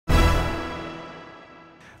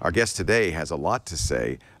Our guest today has a lot to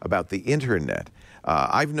say about the internet.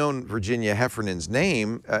 I've known Virginia Heffernan's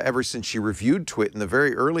name ever since she reviewed TWiT in the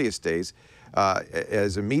very earliest days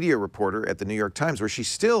as a media reporter at the New York Times, where she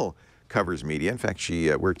still covers media. In fact,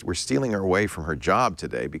 we're stealing her away from her job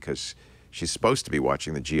today because she's supposed to be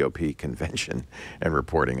watching the GOP convention and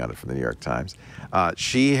reporting on it for the New York Times.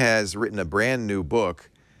 She has written a brand new book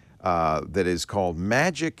that is called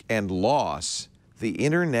Magic and Loss, The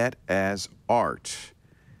Internet as Art.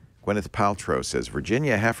 Gwyneth Paltrow says,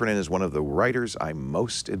 Virginia Heffernan is one of the writers I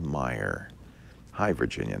most admire. Hi,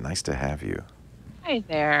 Virginia. Nice to have you. Hi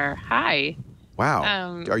there. Hi.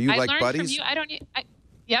 Wow. Are you I like learned buddies? From you.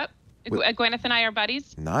 Yep. Gwyneth and I are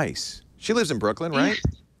buddies. Nice. She lives in Brooklyn, right?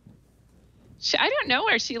 I don't know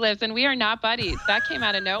where she lives, and we are not buddies. That came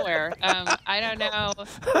out of nowhere. I don't know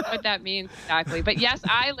what that means exactly. But yes,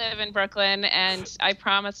 I live in Brooklyn, and I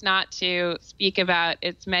promise not to speak about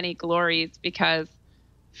its many glories because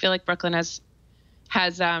I feel like Brooklyn has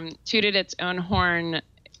tooted its own horn,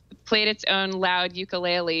 played its own loud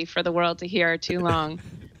ukulele for the world to hear too long.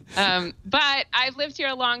 But I've lived here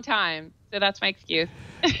a long time, so that's my excuse.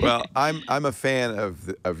 Well, I'm a fan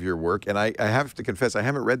of your work, and I have to confess I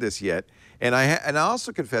haven't read this yet. And I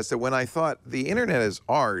also confess that when I thought the internet as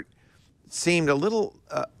art seemed a little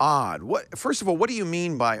odd. First of all, what do you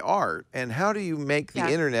mean by art, and how do you make the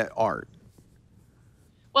internet art?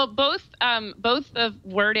 Well, both the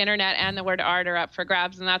word internet and the word art are up for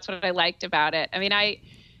grabs, and that's what I liked about it. I mean, I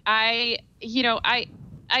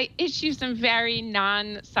issue some very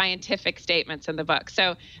non-scientific statements in the book.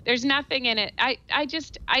 So there's nothing in it. I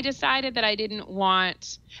decided that I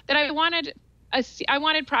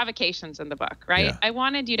wanted provocations in the book, right? Yeah. I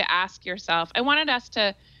wanted you to ask yourself, I wanted us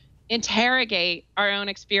to interrogate our own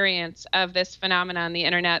experience of this phenomenon, the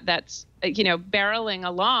internet, that's, barreling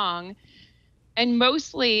along. And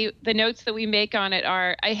mostly the notes that we make on it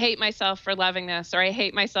are, I hate myself for loving this, or I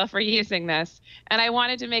hate myself for using this. And I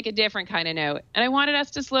wanted to make a different kind of note. And I wanted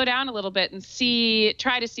us to slow down a little bit and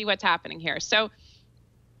try to see what's happening here. So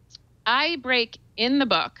I break in the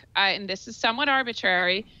book, and this is somewhat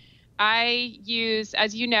arbitrary, I use,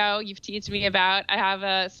 as you know, you've teased me about, I have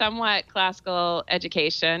a somewhat classical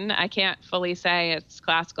education. I can't fully say it's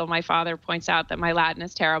classical. My father points out that my Latin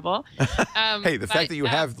is terrible. Hey, the fact that you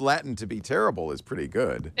have Latin to be terrible is pretty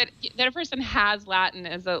good. That a person has Latin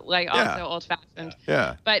is also old-fashioned.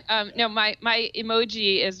 Yeah. But no, my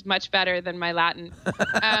emoji is much better than my Latin.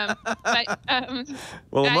 Well,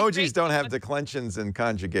 emojis don't have declensions and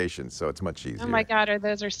conjugations, so it's much easier. Oh my God,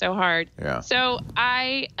 those are so hard. Yeah. So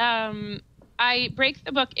I break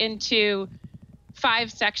the book into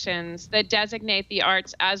 5 sections that designate the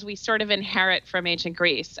arts as we sort of inherit from ancient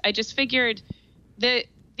Greece. I just figured that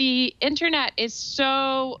the internet is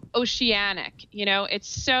so oceanic, it's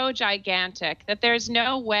so gigantic that there's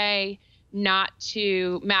no way not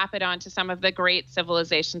to map it onto some of the great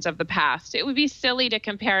civilizations of the past. It would be silly to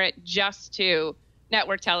compare it just to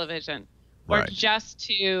network television or just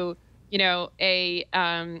to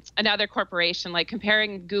another corporation. Like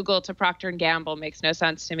comparing Google to Procter & Gamble makes no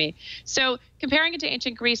sense to me. So comparing it to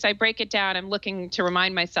ancient Greece, I break it down. I'm looking to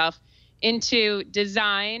remind myself into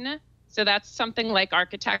design. So that's something like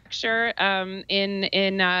architecture in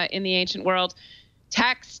the ancient world.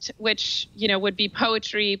 Text, which would be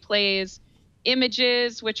poetry, plays.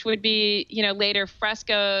 Images, which would be later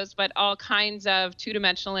frescoes, but all kinds of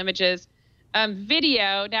two-dimensional images.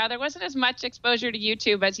 Video. Now, there wasn't as much exposure to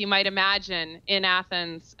YouTube as you might imagine in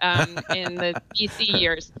Athens in the BC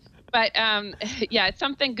years. But yeah, it's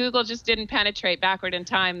something Google just didn't penetrate backward in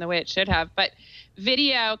time the way it should have. But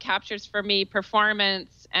video captures for me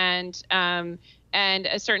performance and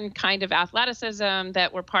a certain kind of athleticism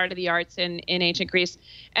that were part of the arts in ancient Greece.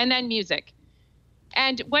 And then music.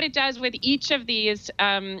 And what it does with each of these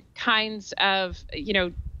kinds of,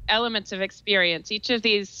 elements of experience, each of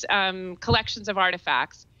these collections of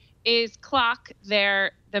artifacts, is clock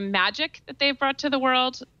the magic that they've brought to the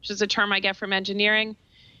world, which is a term I get from engineering,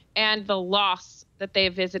 and the loss that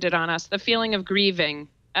they've visited on us, the feeling of grieving.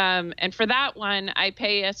 And for that one, I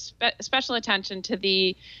pay a special attention to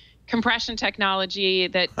the compression technology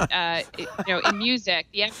that, in music,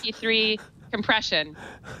 the MP3 compression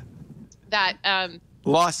that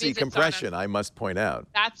lossy compression, I must point out.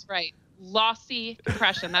 That's right. Lossy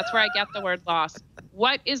compression. That's where I get the word loss.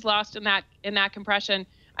 What is lost in that compression?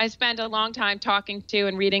 I spend a long time talking to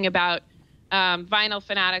and reading about vinyl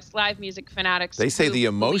fanatics, live music fanatics. They say the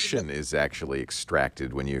emotion is actually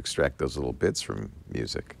extracted when you extract those little bits from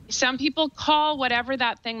music. Some people call whatever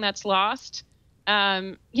that thing that's lost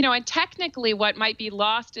You know, and technically what might be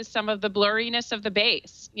lost is some of the blurriness of the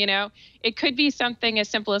bass. You know, it could be something as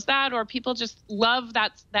simple as that, or people just love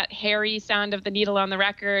that hairy sound of the needle on the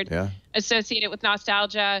record, associate it with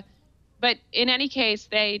nostalgia. But in any case,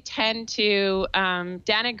 they tend to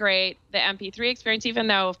denigrate the MP3 experience, even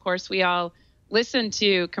though, of course, we all listen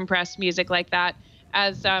to compressed music like that.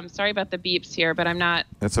 As sorry about the beeps here, but I'm not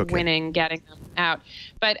winning getting them out.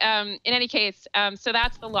 But in any case, so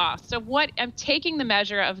that's the loss. So what I'm taking the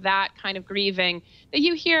measure of that kind of grieving that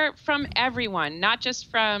you hear from everyone, not just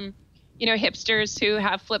from, you know, hipsters who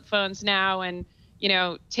have flip phones now and, you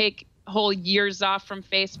know, take whole years off from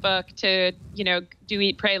Facebook to, you know, do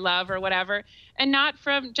Eat, Pray, Love or whatever, and not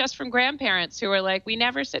from just from grandparents who are like, we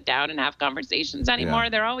never sit down and have conversations anymore.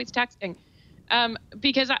 They're always texting.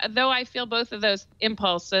 Because though I feel both of those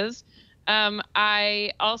impulses,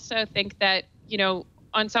 I also think that, you know,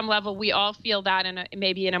 on some level, we all feel that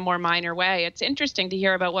maybe in a more minor way. It's interesting to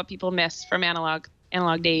hear about what people miss from analog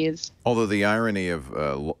days. Although the irony of,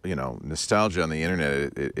 you know, nostalgia on the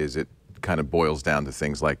internet is it kind of boils down to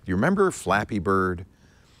things like, you remember Flappy Bird?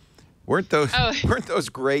 Weren't those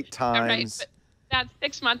great times? Right, but that's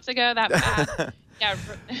 6 months ago. That yeah,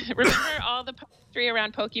 remember all the poetry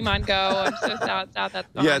around Pokemon Go? I'm so sad that's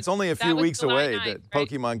gone. Yeah, it's only a few weeks July away 9th, that right?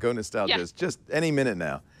 Pokemon Go nostalgia is just any minute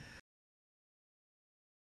now.